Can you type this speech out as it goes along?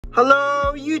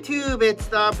Hello YouTube, it's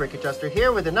the Brick Adjuster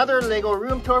here with another LEGO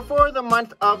room tour for the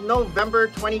month of November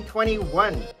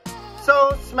 2021.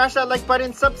 So smash that like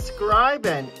button, subscribe,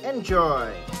 and enjoy.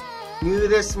 New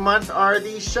this month are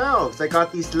these shelves. I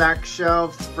got these lac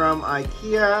shelves from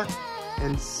IKEA,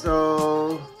 and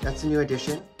so that's a new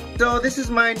addition. So this is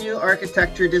my new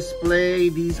architecture display.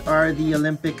 These are the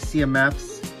Olympic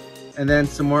CMFs, and then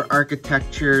some more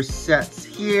architecture sets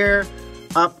here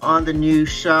up on the new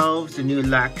shelves, the new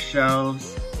lac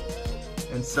shelves.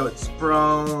 And so it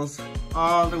sprawls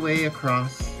all the way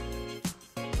across.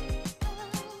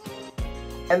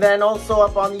 And then also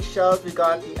up on these shelves, we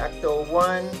got the Ecto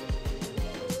 1,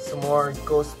 some more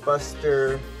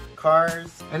Ghostbuster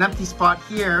cars, an empty spot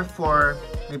here for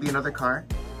maybe another car.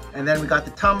 And then we got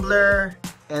the tumbler,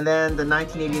 and then the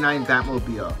 1989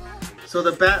 Batmobile. So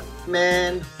the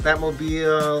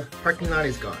Batmobile parking lot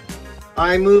is gone.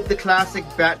 I moved the classic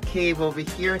Batcave over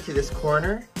here to this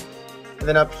corner. And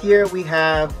then up here we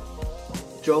have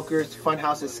Joker's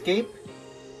Funhouse Escape.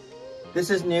 This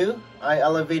is new. I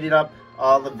elevated up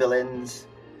all the villains.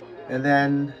 And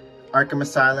then Arkham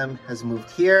Asylum has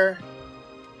moved here.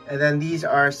 And then these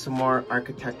are some more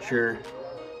architecture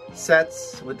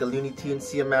sets with the Looney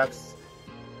Tunes CMFs.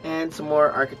 And some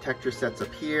more architecture sets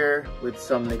up here with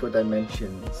some LEGO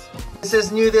Dimensions. This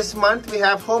is new this month. We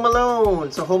have Home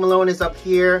Alone. So Home Alone is up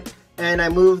here, and I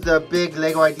moved the big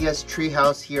LEGO Ideas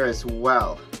treehouse here as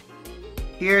well.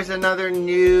 Here's another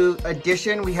new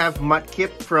addition. We have Mudkip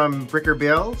from Bricker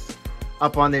Builds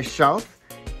up on this shelf.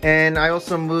 And I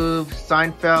also moved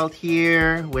Seinfeld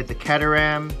here with the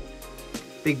Caterham.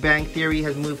 Big Bang Theory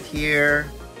has moved here.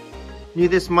 New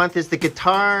this month is the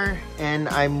guitar, and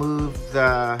I moved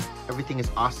the Everything is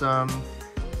Awesome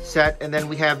set, and then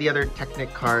we have the other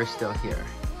Technic cars still here.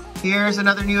 Here's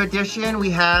another new addition. We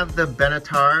have the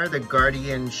Benatar, the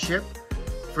Guardian ship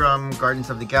from Guardians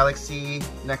of the Galaxy,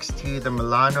 next to the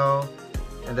Milano.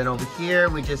 And then over here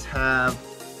we just have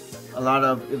a lot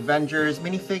of Avengers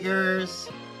minifigures,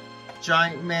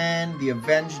 Giant Man, the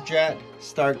Avenged Jet,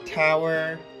 Stark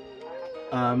Tower,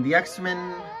 the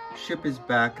X-Men ship is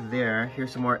back there.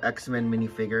 Here's some more X-Men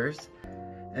minifigures.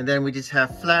 And then we just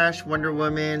have Flash, Wonder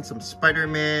Woman, some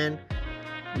Spider-Man.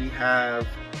 We have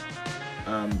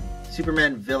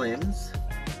Superman villains,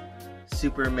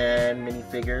 Superman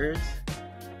minifigures,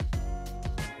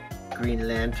 Green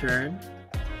Lantern.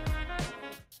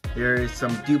 There's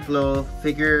some Duplo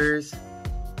figures,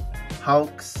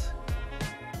 Hulks,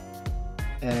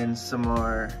 and some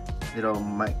more little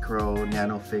micro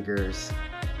nano figures.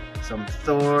 Some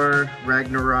Thor,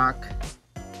 Ragnarok,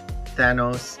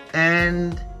 Thanos,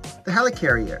 and the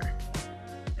Helicarrier.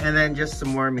 And then just some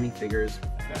more minifigures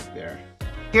back there.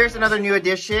 Here's another new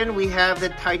addition. We have the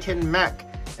Titan Mech.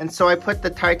 And so I put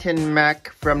the Titan Mech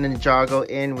from Ninjago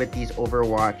in with these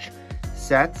Overwatch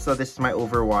sets. So this is my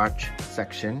Overwatch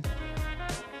section.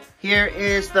 Here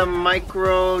is the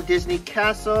Micro Disney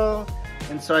Castle.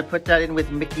 And so I put that in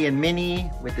with Mickey and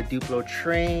Minnie with the Duplo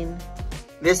train.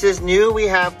 This is new. We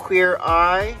have Queer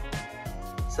Eye.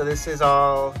 So this is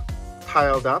all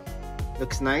tiled up.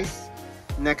 Looks nice.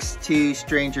 Next to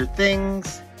Stranger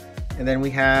Things. And then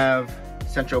we have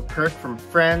Central Perk from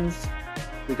Friends.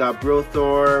 We got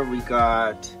Brothor. We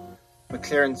got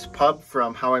McLaren's Pub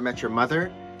from How I Met Your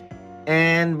Mother.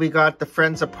 And we got the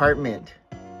Friends apartment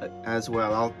as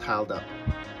well, all tiled up.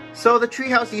 So the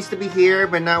treehouse used to be here,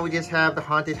 but now we just have the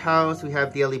haunted house. We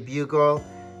have Daily Bugle,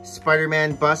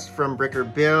 Spider-Man bust from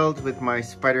Bricker Build with my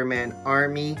Spider-Man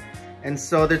army. And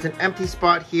so there's an empty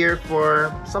spot here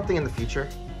for something in the future.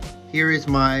 Here is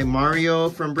my Mario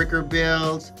from Bricker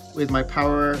Builds with my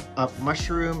Power Up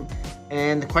Mushroom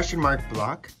and the question mark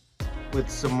block with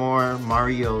some more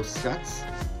Mario sets.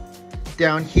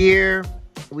 Down here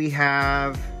we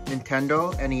have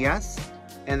Nintendo NES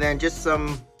and then just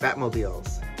some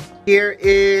Batmobiles. Here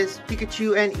is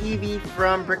Pikachu and Eevee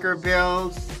from Bricker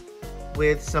Builds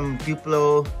with some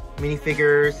Duplo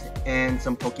minifigures and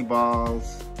some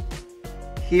Pokeballs.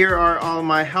 Here are all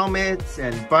my helmets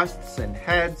and busts and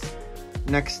heads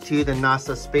next to the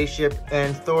NASA spaceship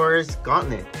and Thor's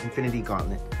Gauntlet, Infinity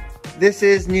Gauntlet. This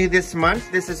is new this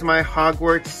month. This is my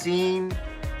Hogwarts scene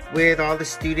with all the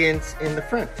students in the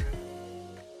front.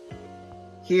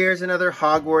 Here's another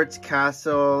Hogwarts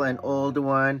castle, an old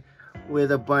one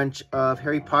with a bunch of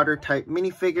Harry Potter type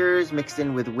minifigures mixed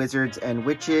in with wizards and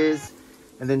witches.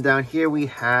 And then down here we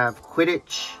have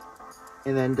Quidditch.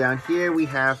 And then down here we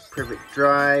have Perfect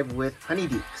Drive with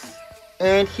Honeydukes.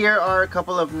 And here are a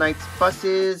couple of Knights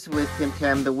buses with Tim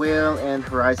Tam the Whale and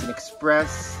Horizon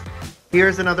Express.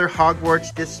 Here's another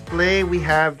Hogwarts display. We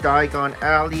have Diagon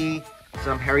Alley,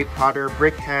 some Harry Potter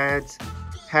brickheads,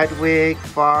 Hedwig,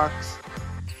 Fox,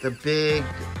 the big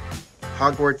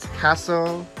Hogwarts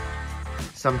castle,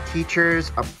 some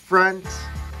teachers up front,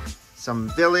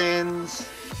 some villains,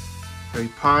 Harry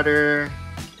Potter.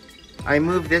 I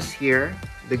moved this here,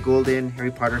 the golden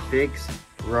Harry Potter figs,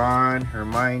 Ron,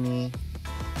 Hermione,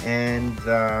 and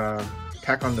the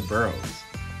Attack on the Burrows.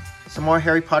 Some more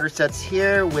Harry Potter sets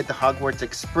here with the Hogwarts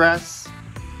Express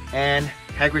and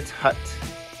Hagrid's Hut.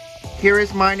 Here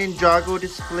is my Ninjago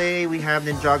display. We have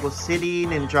Ninjago City,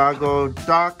 Ninjago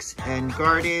Docks and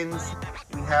Gardens.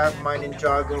 We have my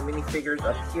Ninjago minifigures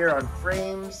up here on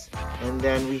frames. And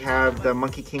then we have the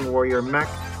Monkey King Warrior mech,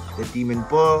 the Demon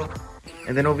Bull.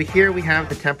 And then over here we have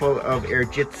the Temple of Air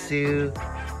Jitsu,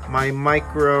 my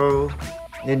micro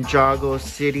Ninjago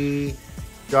City,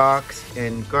 Docks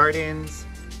and Gardens.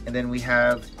 And then we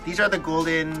have, these are the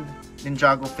golden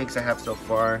Ninjago figs I have so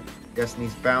far.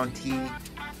 Destiny's Bounty,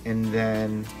 and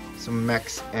then some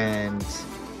mechs and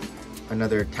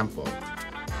another temple.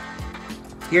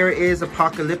 Here is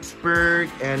Apocalypseburg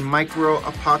and Micro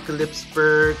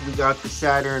Apocalypseburg. We got the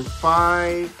Saturn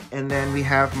V, and then we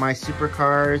have my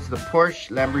supercars, the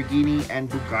Porsche, Lamborghini, and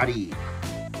Bugatti.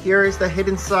 Here is the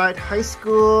Hidden Side High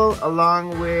School,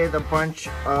 along with a bunch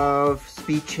of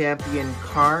Speed Champion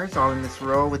cars, all in this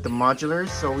row with the modulars.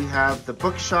 So we have the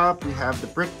Bookshop, we have the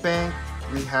Brick Bank,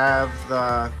 we have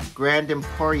the Grand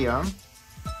Emporium,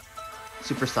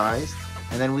 supersized.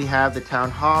 And then we have the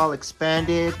Town Hall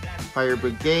expanded, Fire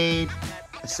Brigade,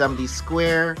 Assembly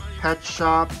Square, Pet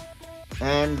Shop,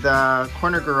 and the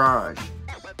Corner Garage.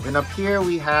 Then up here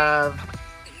we have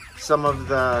some of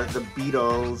the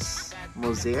Beatles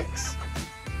mosaics.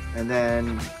 And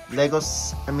then Lego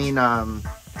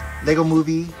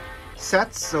Movie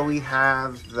sets. So we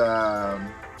have the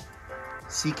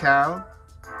Sea Cow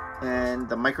and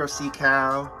the Micro Sea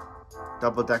Cow,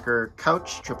 double-decker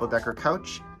couch, triple-decker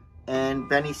couch. And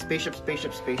Benny's Spaceship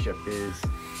is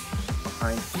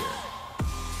behind here.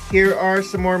 Here are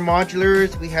some more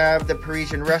modulars. We have the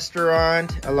Parisian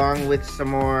Restaurant, along with some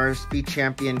more Speed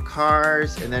Champion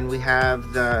cars. And then we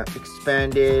have the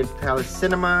expanded Palace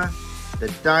Cinema, the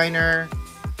diner,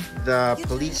 the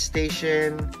police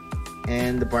station,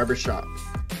 and the barbershop.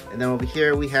 And then over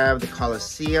here we have the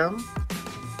Coliseum.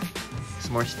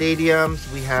 Some more stadiums.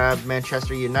 We have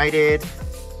Manchester United.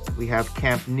 We have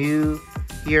Camp Nou.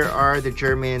 Here are the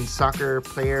German soccer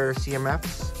player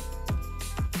CMFs.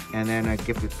 And then a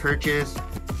gifted purchase.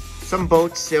 Some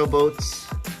boats, sailboats.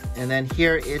 And then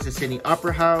here is the Sydney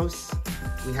Opera House.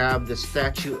 We have the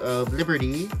Statue of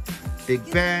Liberty, Big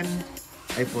Ben,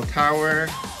 Eiffel Tower,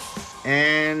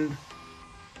 and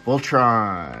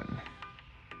Voltron.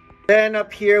 Then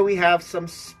up here we have some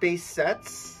space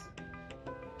sets.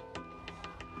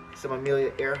 Some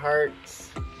Amelia Earhart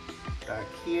back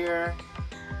here.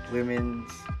 Women's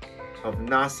of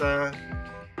NASA.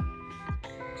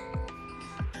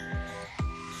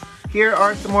 Here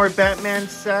are some more Batman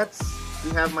sets.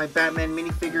 We have my Batman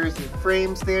minifigures in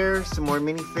frames there. Some more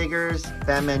minifigures.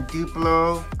 Batman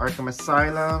Duplo, Arkham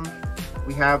Asylum.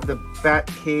 We have the Bat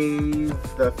Cave,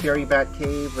 the Fairy Bat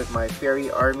Cave with my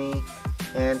fairy army,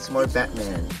 and some more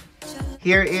Batman.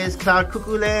 Here is Cloud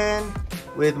Cuckoo Land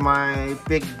with my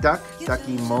big duck,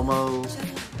 Ducky Momo.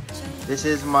 This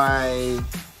is my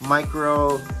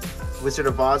micro Wizard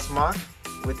of Oz mock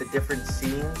with the different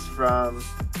scenes from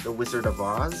the Wizard of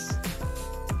Oz.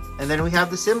 And then we have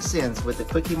the Simpsons with the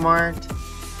Quickie Mart,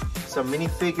 some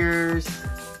minifigures,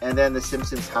 and then the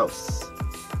Simpsons house.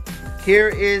 Here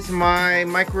is my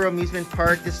micro amusement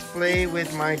park display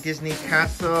with my Disney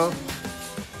castle,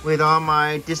 with all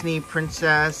my Disney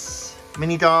princess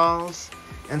mini dolls.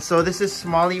 And so this is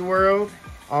Smalley World,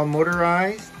 all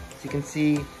motorized. So you can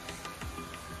see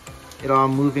it all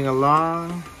moving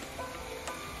along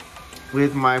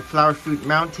with my Flower Fruit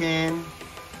Mountain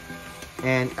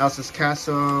and Elsa's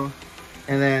Castle.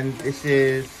 And then this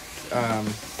is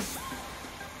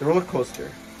the roller coaster.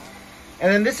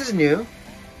 And then this is new,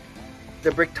 the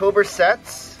Bricktober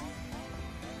sets,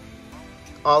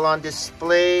 all on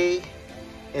display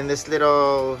in this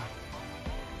little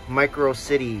micro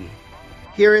city.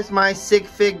 Here is my Sig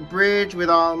Fig bridge with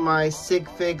all my Sig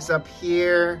Figs up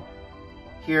here.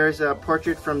 Here's a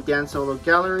portrait from Dan Solo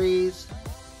Galleries.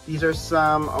 These are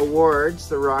some awards,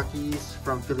 the Rockies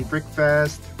from Philly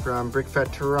Brickfest, from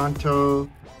Brickfest Toronto,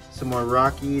 some more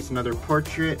Rockies, another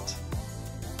portrait,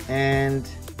 and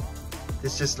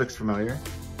this just looks familiar.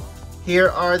 Here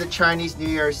are the Chinese New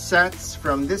Year sets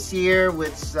from this year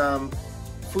with some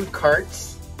food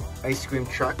carts, ice cream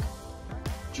truck,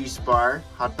 juice bar,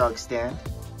 hot dog stand.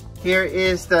 Here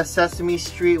is the Sesame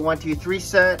Street 1, 2, 3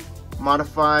 set,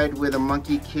 modified with a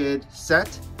Monkey Kid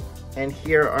set, And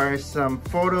here are some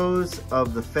photos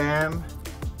of the fam.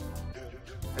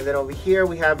 And then over here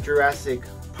we have Jurassic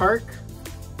Park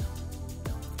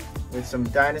with some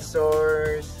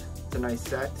dinosaurs. It's a nice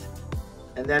set.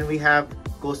 And then we have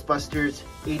Ghostbusters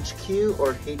HQ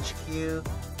or HQ.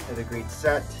 Another great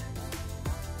set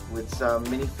with some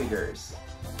minifigures.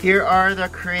 Here are the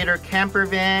Creator camper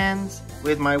vans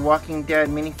with my Walking Dead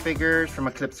minifigures from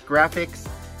Eclipse Graphics.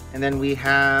 And then we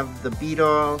have the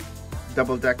Beetle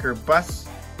double-decker bus,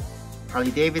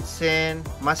 Harley Davidson,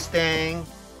 Mustang,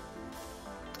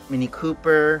 Mini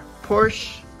Cooper,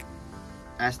 Porsche,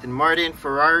 Aston Martin,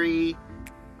 Ferrari,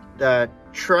 the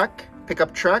truck,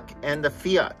 pickup truck, and the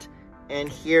Fiat. And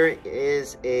here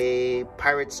is a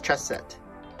Pirates chess set.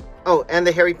 Oh, and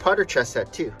the Harry Potter chess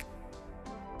set too.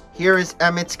 Here is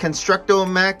Emmett's Constructo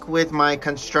Mech with my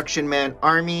Construction Man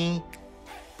Army,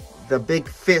 the Big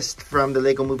Fist from the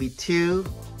Lego Movie 2,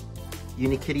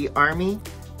 Unikitty Army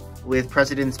with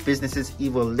President's Business's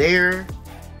Evil Lair.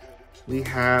 We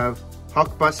have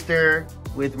Hulkbuster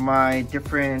with my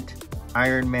different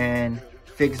Iron Man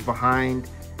figs behind,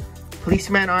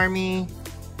 Policeman Army,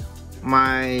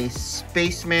 my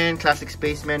Spaceman, classic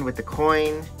Spaceman with the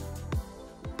coin,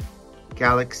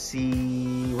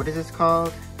 Galaxy, what is this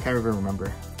called? Can't even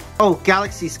remember. Oh,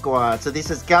 Galaxy Squad. So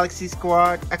this is Galaxy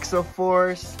Squad, Exo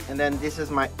Force, and then this is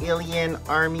my Alien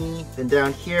Army. Then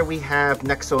down here we have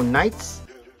Nexo Knights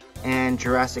and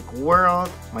Jurassic World,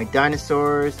 my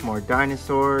dinosaurs, more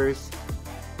dinosaurs.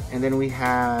 And then we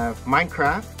have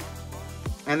Minecraft.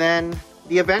 And then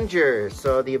the Avengers.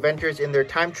 So the Avengers in their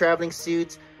time traveling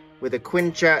suits with a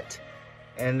Quinjet.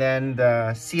 And then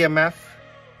the CMF,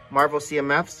 Marvel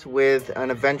CMFs with an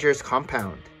Avengers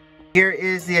compound. Here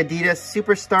is the Adidas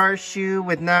Superstar shoe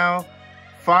with now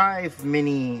 5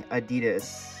 mini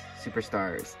Adidas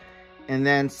Superstars. And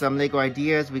then some Lego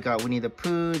ideas. We got Winnie the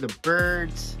Pooh, the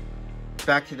birds,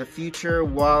 Back to the Future,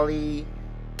 WALL-E,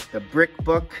 the Brick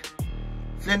Book,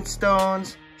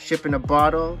 Flintstones, Ship in a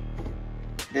Bottle.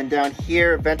 Then down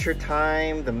here, Adventure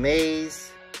Time, the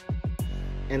Maze.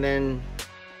 And then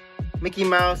Mickey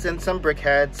Mouse and some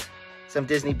brickheads, some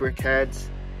Disney brickheads.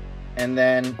 And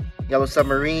then Yellow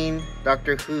Submarine,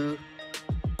 Doctor Who,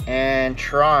 and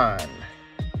Tron.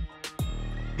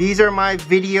 These are my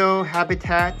video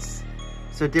habitats.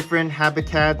 So different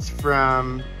habitats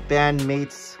from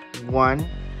Bandmates 1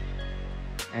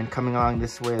 and coming along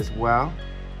this way as well.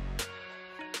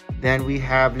 Then we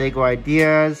have Lego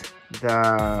Ideas,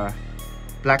 the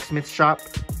Blacksmith Shop,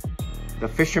 the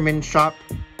Fisherman Shop,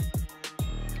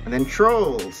 and then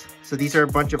Trolls. So these are a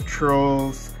bunch of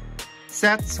Trolls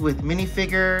sets with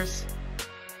minifigures.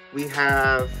 We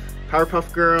have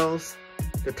Powerpuff Girls,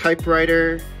 the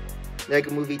Typewriter,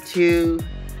 Lego Movie 2,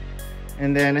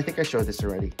 and then I think I showed this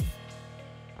already.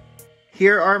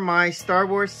 Here are my Star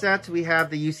Wars sets. We have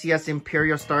the UCS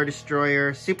Imperial Star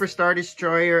Destroyer, Super Star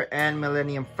Destroyer, and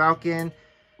Millennium Falcon.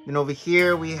 Then over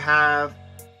here we have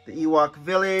the Ewok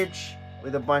Village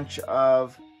with a bunch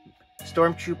of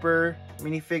Stormtrooper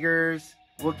minifigures,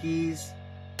 Wookiees.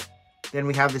 Then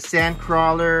we have the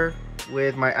Sandcrawler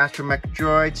with my Astromech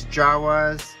droids,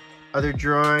 Jawas, other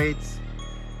droids,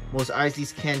 Mos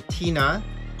Eisley's Cantina,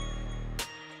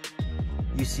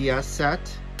 UCS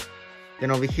set. Then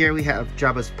over here we have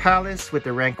Jabba's Palace with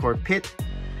the Rancor Pit,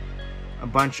 a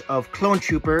bunch of Clone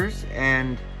Troopers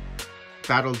and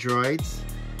battle droids.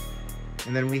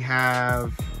 And then we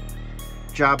have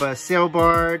Jabba Sail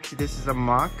Barge. This is a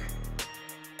mock.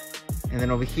 And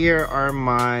then over here are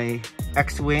my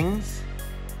X-Wings,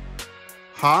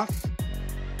 Hoth,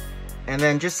 and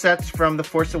then just sets from The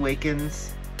Force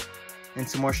Awakens and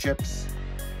some more ships.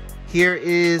 Here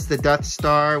is the Death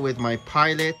Star with my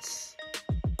pilots.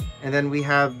 And then we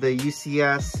have the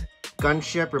UCS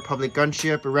gunship, Republic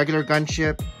gunship, a regular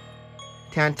gunship,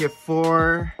 Tantive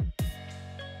 4.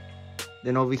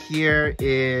 Then over here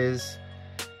is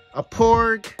a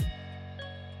Porg,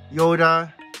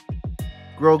 Yoda,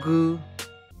 Grogu,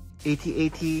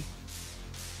 AT-AT.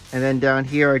 And then down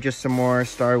here are just some more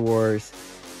Star Wars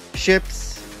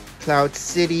ships, Cloud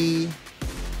City,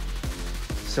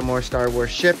 some more Star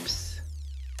Wars ships,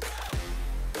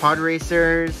 Pod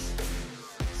Racers,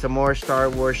 some more Star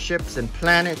Wars ships and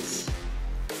planets.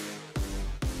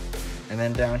 And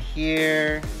then down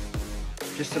here,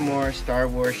 just some more Star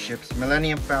Wars ships,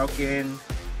 Millennium Falcon,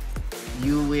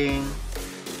 U-Wing,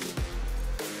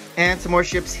 and some more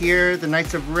ships here, the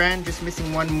Knights of Ren, just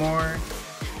missing one more,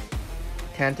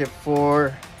 Tantive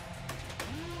 4,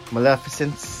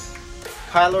 Maleficence.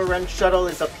 Kylo Ren shuttle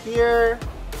is up here.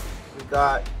 We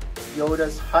got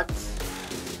Yoda's hut,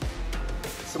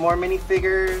 some more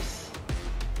minifigures,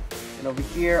 and over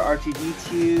here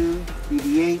R2-D2,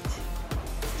 BB-8,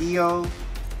 deal.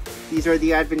 These are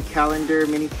the Advent Calendar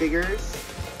minifigures.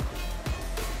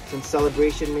 Some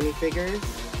Celebration minifigures.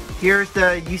 Here's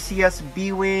the UCS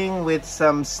B-Wing with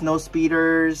some snow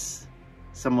speeders,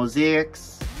 some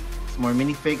mosaics, some more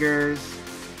minifigures,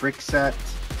 brick set.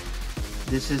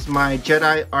 This is my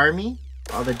Jedi army,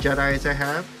 all the Jedis I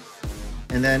have.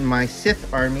 And then my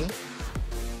Sith army,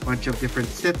 bunch of different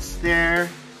Siths there,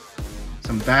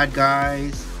 some bad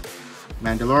guys,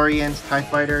 Mandalorians, TIE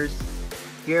fighters.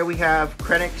 Here we have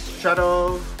Krennic's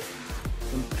shuttle,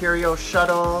 Imperial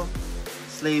shuttle,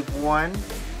 Slave 1,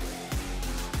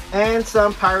 and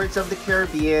some Pirates of the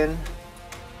Caribbean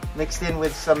mixed in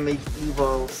with some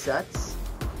medieval sets.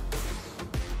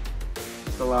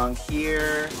 Just along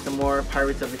here, some more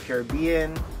Pirates of the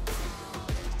Caribbean,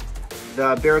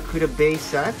 the Barracuda Bay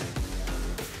set,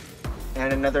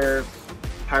 and another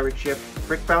pirate ship,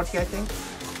 Brick Bounty, I think.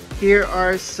 Here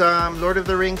are some Lord of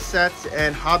the Rings sets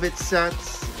and Hobbit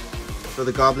sets. So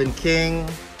the Goblin King,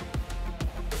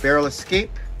 Barrel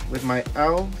Escape with my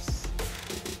elves,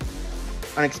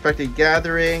 Unexpected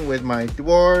Gathering with my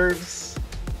dwarves,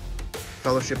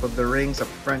 Fellowship of the Rings up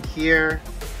front here,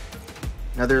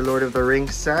 another Lord of the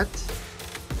Rings set,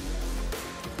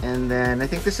 and then I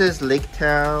think this is Lake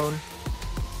Town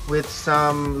with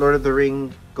some Lord of the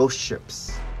Ring ghost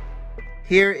ships.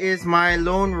 Here is my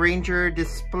Lone Ranger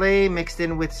display mixed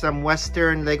in with some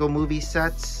Western Lego movie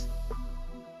sets.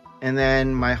 And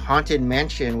then my Haunted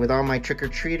Mansion with all my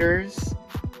trick-or-treaters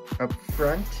up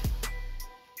front.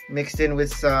 Mixed in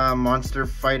with some Monster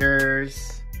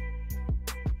Fighters.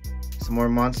 Some more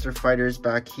Monster Fighters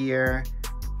back here.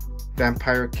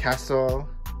 Vampire Castle.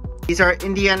 These are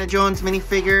Indiana Jones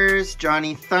minifigures,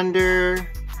 Johnny Thunder.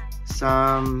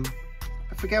 Some,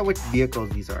 I forget which vehicles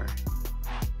these are.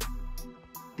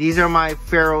 These are my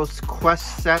Pharaoh's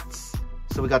Quest sets.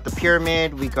 So we got the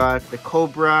Pyramid, we got the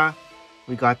Cobra,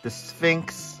 we got the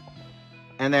Sphinx,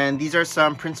 and then these are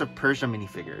some Prince of Persia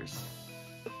minifigures.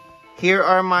 Here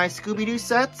are my Scooby-Doo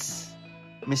sets,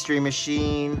 Mystery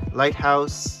Machine,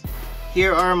 Lighthouse.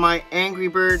 Here are my Angry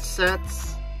Bird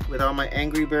sets with all my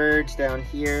Angry Birds down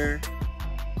here.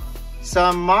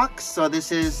 Some mocks, so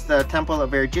this is the Temple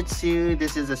of Air Jitsu.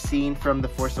 This is a scene from The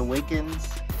Force Awakens.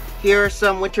 Here are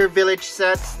some Winter Village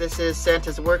sets. This is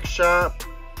Santa's Workshop.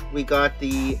 We got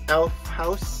the Elf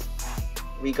House.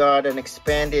 We got an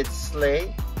expanded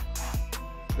sleigh.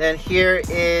 Then here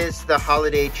is the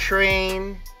Holiday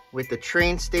Train with the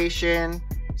train station,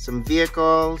 some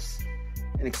vehicles,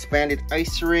 an expanded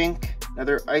ice rink,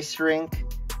 another ice rink,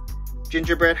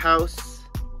 gingerbread house.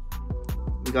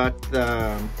 We got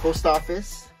the post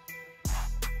office,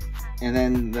 and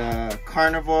then the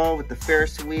carnival with the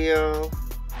Ferris wheel.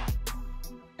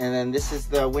 And then this is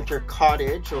the winter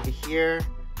cottage over here.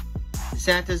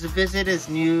 Santa's Visit is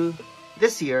new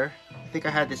this year. I think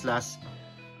I had this last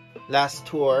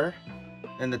tour.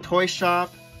 And the toy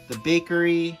shop, the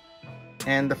bakery,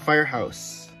 and the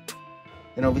firehouse.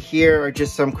 And over here are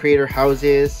just some creator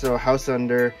houses. So a house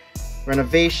under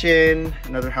renovation,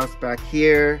 another house back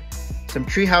here. Some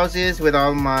tree houses with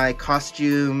all my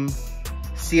costume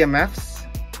CMFs.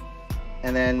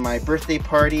 And then my birthday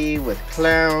party with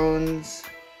clowns.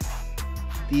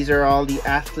 These are all the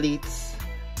athletes,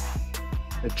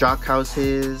 the jock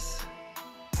houses.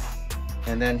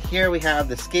 And then here we have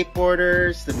the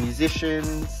skateboarders, the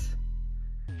musicians,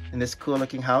 in this cool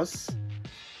looking house.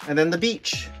 And then the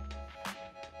beach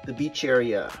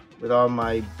area with all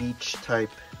my beach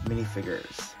type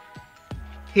minifigures.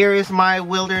 Here is my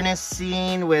wilderness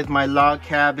scene with my log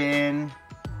cabin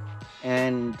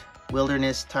and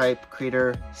wilderness type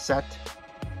creator set.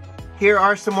 Here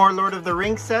are some more Lord of the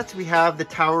Rings sets. We have the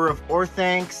Tower of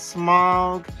Orthanc,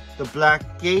 Smaug, the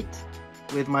Black Gate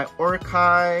with my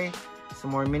Uruk-hai,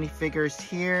 some more minifigures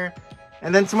here,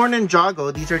 and then some more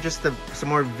Ninjago. These are just some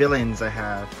more villains I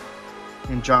have.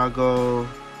 Ninjago,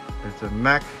 there's a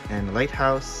mech and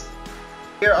lighthouse.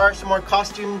 Here are some more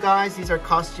costume guys. These are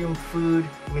costume food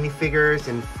minifigures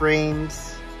and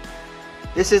frames.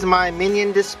 This is my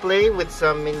Minion display with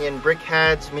some Minion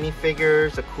brickheads,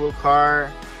 minifigures, a cool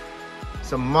car,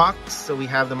 some mocks. So we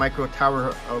have the Micro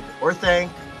Tower of Orthanc,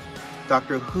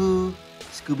 Doctor Who,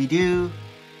 Scooby-Doo,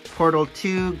 Portal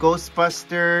 2,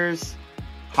 Ghostbusters,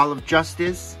 Hall of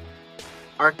Justice,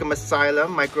 Arkham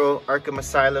Asylum, Micro Arkham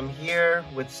Asylum here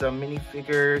with some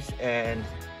minifigures and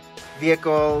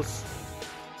vehicles,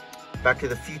 Back to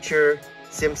the Future,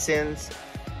 Simpsons.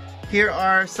 Here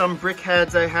are some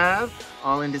brickheads I have,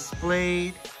 all in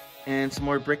displayed, and some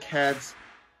more brickheads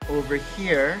over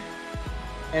here.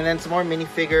 And then some more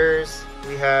minifigures.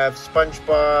 We have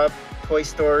SpongeBob, Toy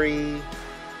Story,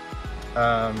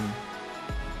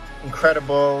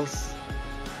 Incredibles,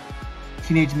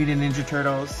 Teenage Mutant Ninja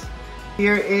Turtles.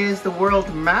 Here is the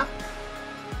world map.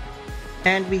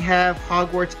 And we have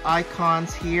Hogwarts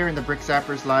icons here in the Brick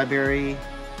Zappers library.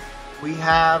 We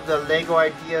have the Lego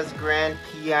Ideas Grand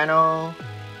Piano.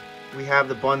 We have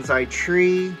the bonsai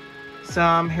tree.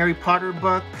 Some Harry Potter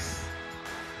books.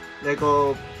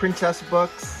 Lego Princess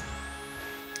books.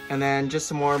 And then just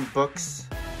some more books.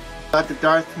 Got the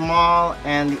Darth Maul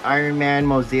and the Iron Man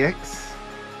mosaics.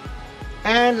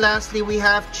 And lastly we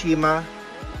have Chima.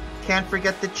 Can't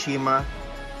forget the Chima.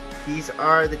 These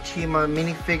are the Chima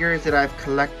minifigures that I've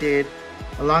collected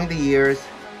along the years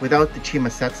without the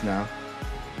Chima sets now.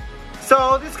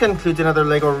 So this concludes another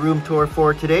Lego room tour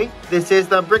for today. This is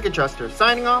the Brick Adjuster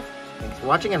signing off. Thanks for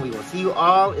watching and we will see you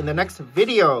all in the next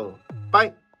video.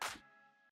 Bye!